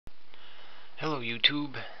Hello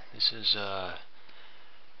YouTube, this is a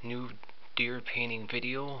new deer painting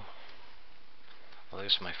video. Well,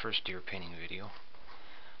 this is my first deer painting video.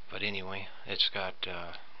 But anyway, it's got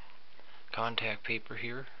contact paper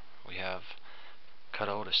here. We have cut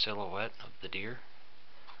out a silhouette of the deer.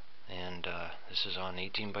 And this is on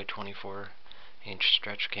 18 by 24 inch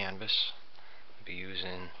stretch canvas. I'll be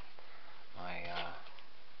using my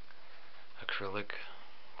acrylic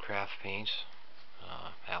craft paints,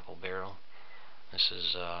 apple barrel. This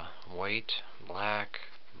is white, black,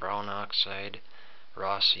 brown oxide,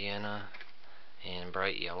 raw sienna, and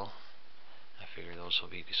bright yellow. I figure those will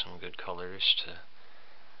be some good colors to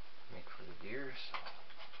make for the deer.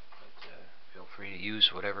 But, feel free to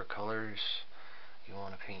use whatever colors you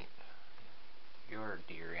want to paint your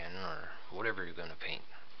deer in, or whatever you're going to paint.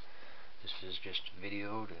 This is just a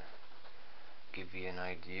video to give you an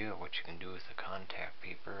idea of what you can do with the contact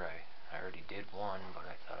paper. I already did one, but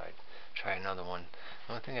I thought I'd try another one.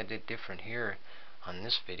 The only thing I did different here on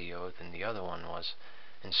this video than the other one was,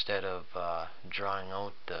 instead of drawing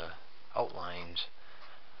out the outlines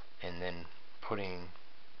and then putting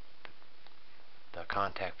the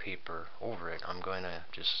contact paper over it, I'm going to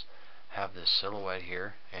just have this silhouette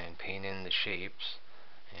here and paint in the shapes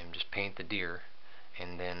and just paint the deer,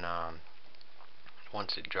 and then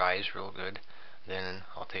once it dries real good, then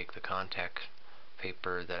I'll take the contact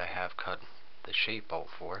paper that I have cut the shape out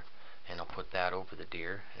for, and I'll put that over the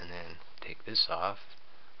deer, and then take this off,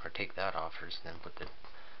 or take that off first, and then put the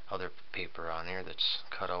other paper on here that's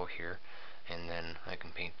cut out here, and then I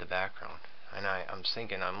can paint the background. And I'm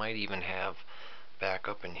thinking I might even have back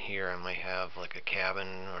up in here, I might have like a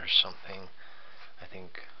cabin or something. I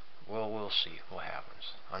think, well, we'll see what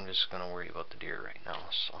happens. I'm just going to worry about the deer right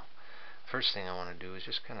now. So first thing I want to do is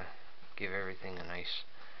just kind of give everything a nice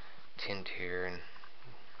tint here, and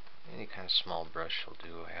any kind of small brush will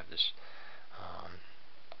do. I have this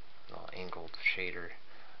little angled shader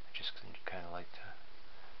I just kind of like to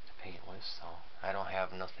paint with, so I don't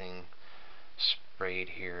have nothing sprayed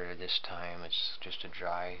here this time. It's just a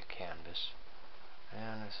dry canvas,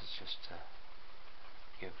 and this is just to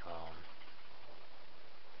give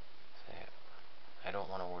I don't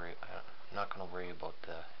want to worry, I'm not going to worry about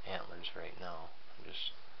the antlers right now. I'm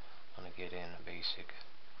just going to get in a basic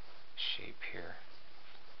shape here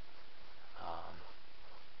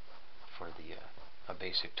for the a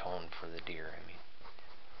basic tone for the deer, I mean.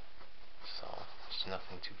 So it's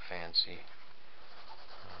nothing too fancy.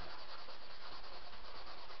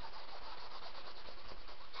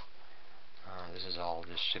 This is all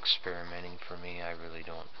just experimenting for me. I really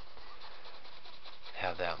don't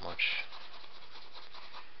have that much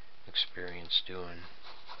experience doing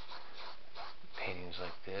paintings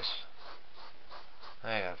like this.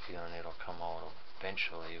 I have a feeling it'll come out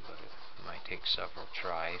eventually, but it might take several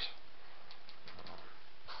tries.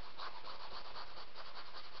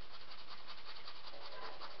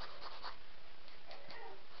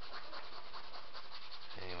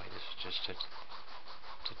 Anyway, this is just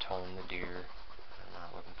to tone the deer. I'm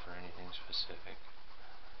not looking for anything specific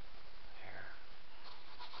here.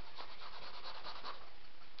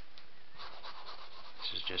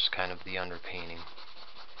 This is just kind of the underpainting.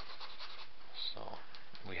 So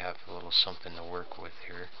we have a little something to work with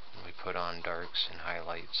here. And we put on darks and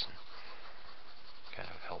highlights and kind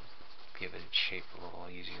of help give it its shape a little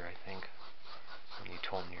easier, I think, when you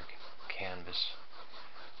tone your canvas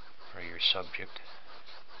or your subject.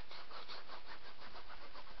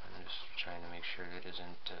 I'm just trying to make sure it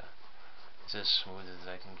isn't it's as smooth as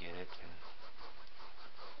I can get it, and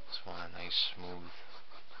just want a nice smooth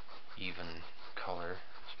even color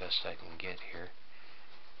as best I can get here.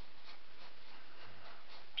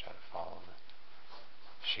 Try to follow the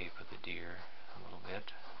shape of the deer a little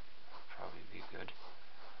bit. Probably be good.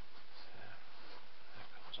 So that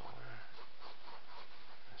comes over.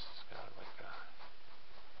 This has got like a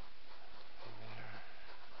there.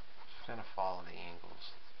 Just kind of follow the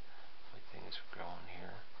angles. Like things growing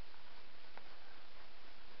here.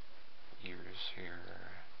 Ears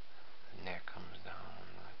here. The neck comes down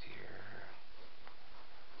with here.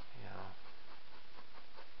 You know.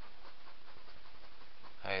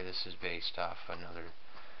 This is based off another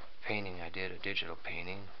painting I did, a digital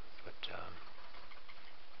painting, but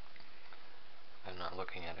I'm not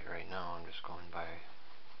looking at it right now. I'm just going by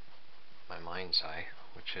my mind's eye,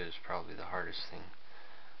 which is probably the hardest thing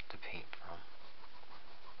to paint from.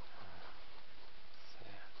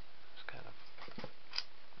 It's kind of,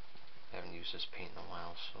 I haven't used this paint in a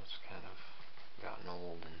while, so it's kind of gotten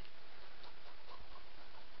old and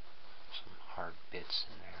some hard bits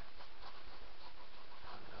in there.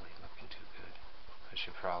 Not really looking too good. I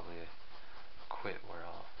should probably quit where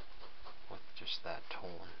I'll with just that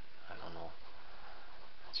tone. I don't know.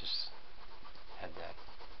 I just had that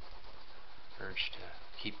urge to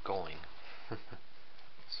keep going.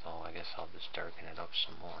 So I guess I'll just darken it up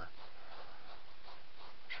some more.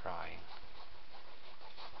 Try.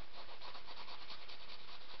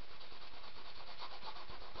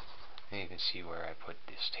 And you can see where I put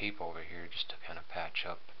this tape over here just to kind of patch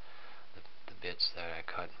up the bits that I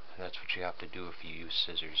cut. That's what you have to do if you use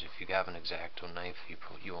scissors. If you have an X-Acto knife, you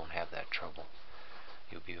won't have that trouble.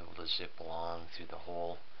 You'll be able to zip along through the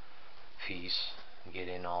whole piece and get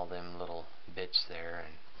in all them little bits there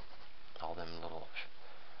and all them little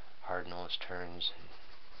hard-nosed turns and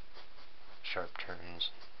sharp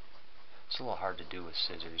turns. It's a little hard to do with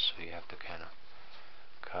scissors, so you have to kind of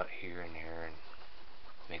cut here and there, and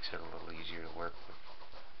makes it a little easier to work with.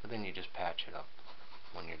 But then you just patch it up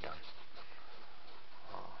when you're done.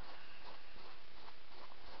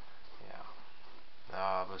 Yeah.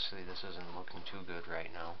 Now obviously this isn't looking too good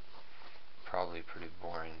right now. Probably pretty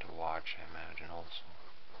boring to watch, I imagine also.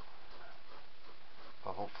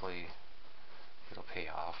 But hopefully it'll pay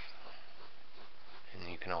off. And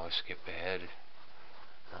you can always skip ahead.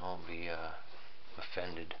 I won't be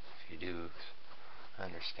offended if you do. I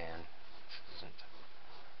understand this isn't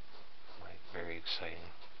like very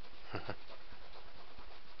exciting.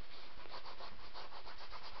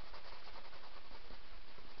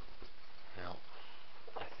 Well,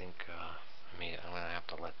 I think I'm gonna have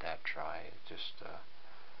to let that dry. Just I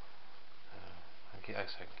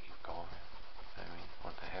guess I can keep going. I mean,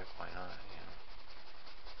 what the heck? Why not? You know.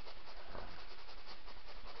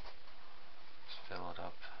 Just fill it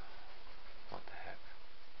up. What the heck?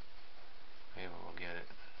 Maybe we'll get it.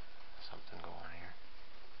 Something going here.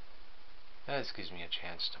 That just gives me a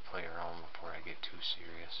chance to play around before I get too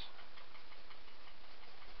serious.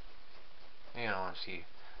 You know, see,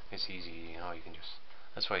 it's easy, you know, you can just,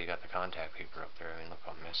 that's why you got the contact paper up there. I mean, look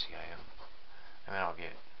how messy I am. I mean, I'll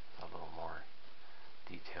get a little more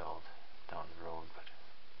detailed down the road, but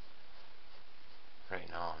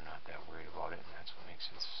right now I'm not that worried about it, and that's what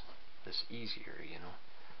makes this easier, you know.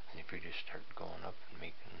 And if you just start going up and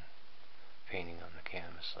painting on the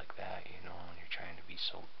canvas like that, you know, and you're trying to be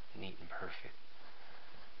so neat and perfect,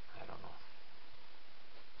 I don't know.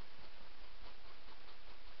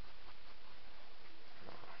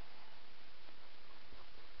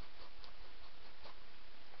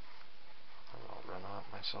 I'll run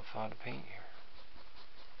myself out of paint here.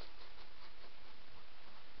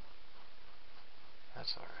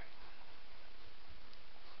 That's alright.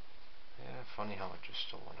 Yeah, funny how it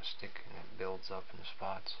just don't want to stick and it builds up in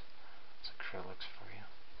spots. It's acrylics for you.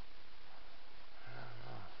 I don't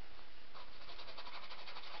know.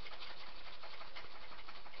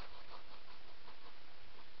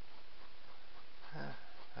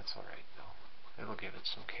 That's alright though. It'll give it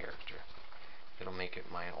some character. It'll make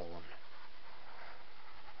it my own.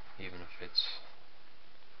 Even if it's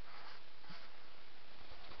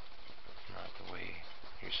not the way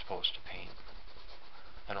you're supposed to paint.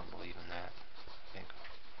 I don't believe in that. I think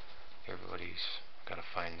everybody's got to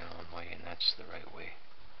find their own way, and that's the right way.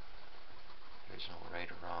 There's no right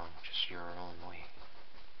or wrong, just your own way.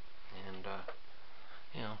 And,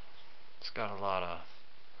 you know, it's got a lot of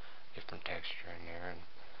different texture in there, and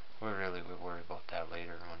we'll worry about that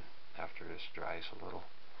later after this dries a little.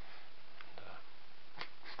 And,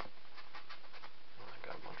 I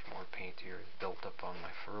got a bunch more paint here built up on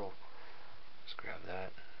my furrow. Let's grab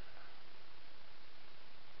that.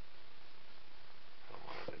 I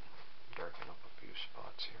wanted to darken up a few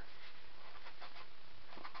spots here.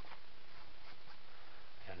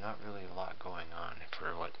 Yeah, not really a lot going on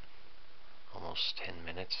for almost 10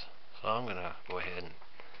 minutes. So I'm gonna go ahead and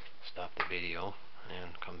stop the video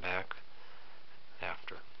and come back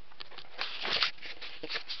after.